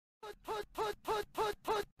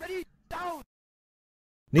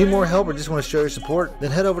Need more help or just want to show your support? Then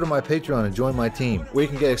head over to my Patreon and join my team, where you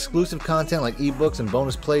can get exclusive content like ebooks and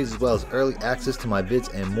bonus plays, as well as early access to my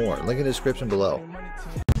vids and more. Link in the description below.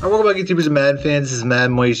 Alright, welcome back, YouTubers and Madden fans. This is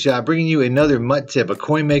Madden Shot, bringing you another MUT tip, a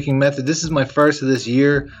coin making method. This is my first of this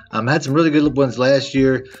year. I had some really good ones last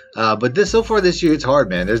year, but so far this year it's hard,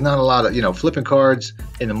 man. There's not a lot of, flipping cards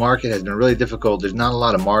in the market has been really difficult. There's not a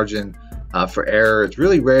lot of margin for error. It's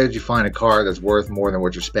really rare that you find a card that's worth more than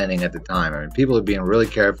what you're spending at the time. I mean, people are being really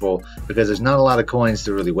careful because there's not a lot of coins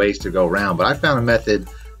to really waste or go around. But I found a method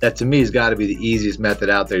that to me has got to be the easiest method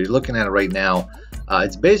out there. You're looking at it right now.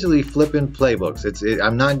 It's basically flipping playbooks.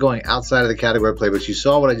 I'm not going outside of the category of playbooks. You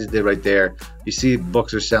saw what I just did right there. You see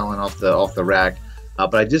books are selling off the rack.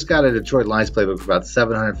 But I just got a Detroit Lions playbook for about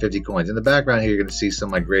 750 coins. In the background here, you're going to see some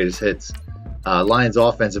of my greatest hits. Lions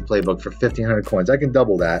offensive playbook for 1,500 coins. I can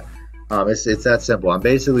double that. It's that simple. I'm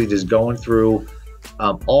basically just going through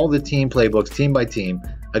all the team playbooks, team by team.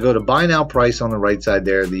 I go to buy now price on the right side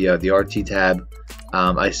there, the RT tab.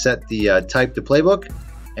 I set the type to playbook,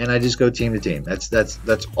 and I just go team to team.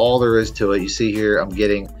 That's all there is to it. You see here, I'm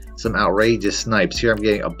getting some outrageous snipes. Here, I'm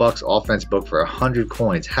getting a Bucks offense book for 100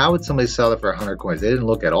 coins. How would somebody sell it for 100 coins? They didn't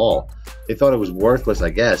look at all. They thought it was worthless, I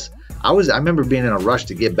guess. I remember being in a rush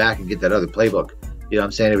to get back and get that other playbook. You know what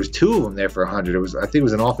I'm saying? There was two of them there for 100. I think it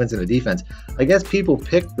was an offense and a defense. I guess people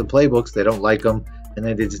pick the playbooks, they don't like them, and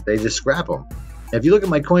then they just scrap them. Now, if you look at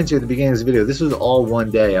my coins here at the beginning of this video, this was all one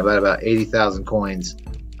day. I'm at about 80,000 coins.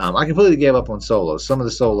 I completely gave up on solos. Some of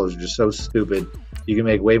the solos are just so stupid. You can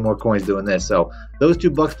make way more coins doing this. So those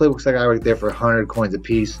two Bucks playbooks I got right there for 100 coins a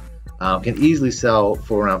piece can easily sell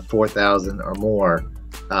for around 4,000 or more.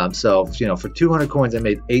 So for 200 coins, I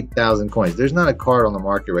made 8,000 coins. There's not a card on the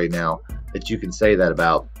market right now that you can say that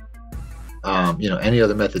about any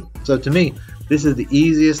other method. So to me, this is the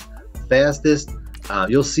easiest, fastest.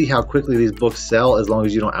 You'll see how quickly these books sell as long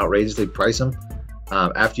as you don't outrageously price them.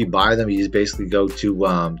 After you buy them, you just basically go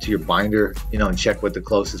to your binder, and check what the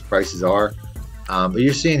closest prices are. But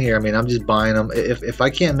you're seeing here, I mean, I'm just buying them. If I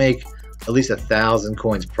can't make at least 1,000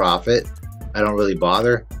 coins profit, I don't really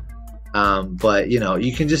bother. But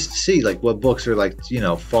you can just see like what books are like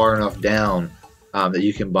far enough down that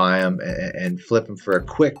you can buy them and flip them for a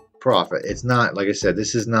quick profit. It's not, like I said,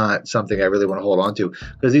 this is not something I really want to hold on to,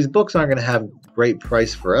 because these books aren't going to have great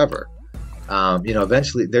price forever.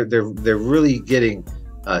 Eventually they're really getting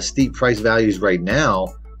steep price values right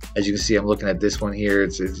now. As you can see, I'm looking at this one here.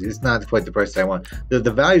 It's not quite the price that I want.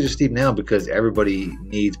 The values are steep now because everybody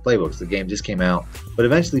needs playbooks. The game just came out, but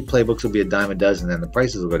eventually playbooks will be a dime a dozen and the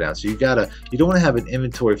prices will go down. So you don't want to have an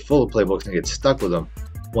inventory full of playbooks and get stuck with them.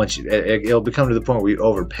 Once it'll become to the point where you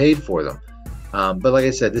overpaid for them. But like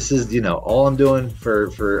I said, this is all I'm doing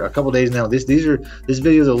for a couple days now. This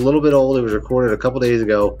video is a little bit old. It was recorded a couple days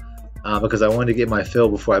ago because I wanted to get my fill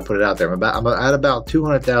before I put it out there. I'm at about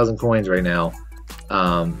 200,000 coins right now.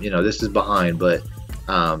 This is behind, but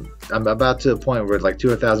I'm about to the point where like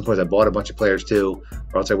 200,000 coins. I bought a bunch of players too,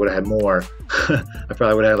 or else I would have had more. I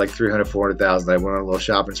probably would have had like 300, 400,000. I went on a little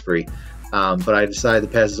shopping spree. But I decided to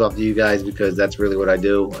pass this off to you guys because that's really what I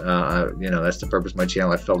do. That's the purpose of my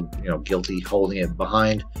channel. I felt guilty holding it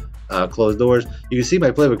behind closed doors. You can see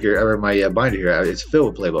my playbook here, or my binder here. It's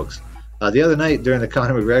filled with playbooks. The other night during the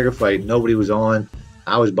Conor McGregor fight, nobody was on.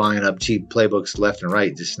 I was buying up cheap playbooks left and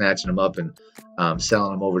right, just snatching them up and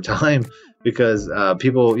selling them over time because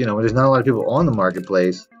people, when there's not a lot of people on the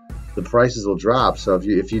marketplace, the prices will drop. So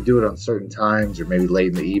if you do it on certain times or maybe late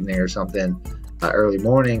in the evening or something, early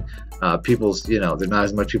morning, there's not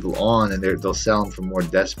as much people on, and they'll sell them for more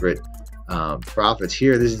desperate profits.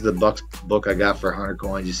 Here, this is the Bucks book I got for 100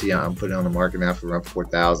 coins. You see, I'm putting it on the market now for around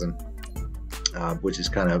 4,000, which is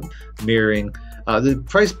kind of mirroring. The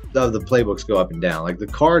price of the playbooks go up and down. Like the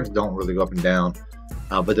cards don't really go up and down,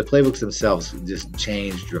 but the playbooks themselves just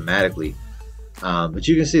change dramatically. But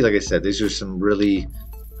you can see, like I said, these are some really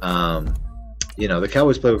the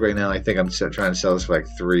Cowboys playbook right now, I think I'm trying to sell this for like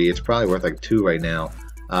 3. It's probably worth like 2 right now.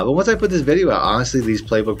 But once I put this video out, honestly, these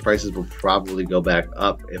playbook prices will probably go back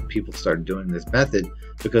up if people start doing this method,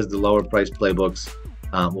 because the lower priced playbooks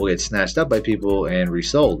will get snatched up by people and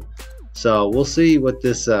resold. So we'll see what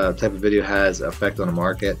this type of video has effect on the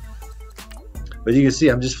market. But you can see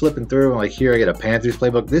I'm just flipping through, and like here I get a Panthers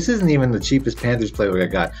playbook. This isn't even the cheapest Panthers playbook I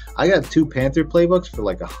got. I got 2 Panther playbooks for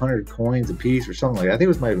like 100 coins a piece or something like that. I think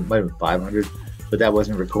it might have been 500, but that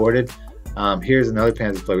wasn't recorded. Here's another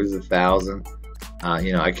Panthers playbook. This is 1,000.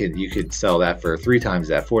 You could sell that for 3 times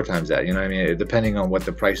that, 4 times that. You know what I mean? Depending on what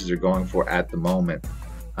the prices are going for at the moment.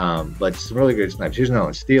 But some really good snipes. Here's another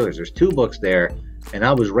one, Steelers. There's 2 books there, and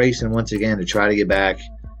I was racing once again to try to get back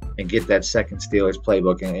and get that second Steelers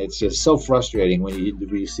playbook. And it's just so frustrating when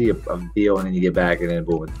you see a deal and then you get back and then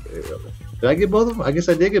boom. Did I get both of them? I guess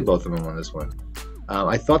I did get both of them on this one.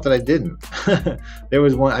 I thought that I didn't. There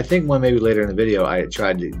was one, I think one maybe later in the video, I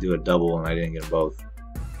tried to do a double and I didn't get both.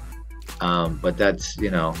 But that's, you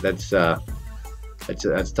know, that's tough.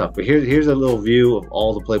 But here's a little view of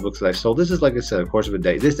all the playbooks that I sold. This is, like I said, a course of a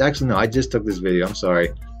day. This actually, no, I just took this video. I'm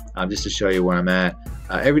sorry. Just to show you where I'm at.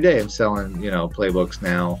 Every day I'm selling, you know, playbooks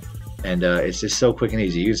now, and it's just so quick and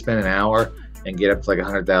easy. You can spend an hour and get up to like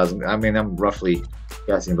 100,000. I mean, I'm roughly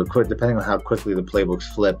guessing, but depending on how quickly the playbooks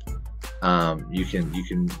flip, you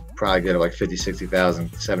can probably get like 50,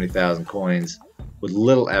 60,000, 70,000 coins with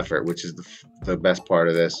little effort, which is the best part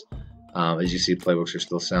of this. As you see, playbooks are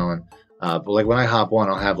still selling. But like when I hop on,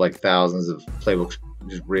 I'll have like thousands of playbooks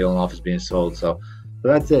just reeling off as being sold. So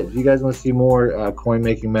that's it. If you guys want to see more coin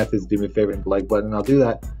making methods, do me a favor and hit the like button, and I'll do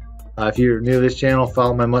that. If you're new to this channel,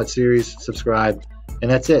 follow my MUT series, subscribe, and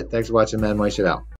that's it. Thanks for watching. Madden Money Shit out.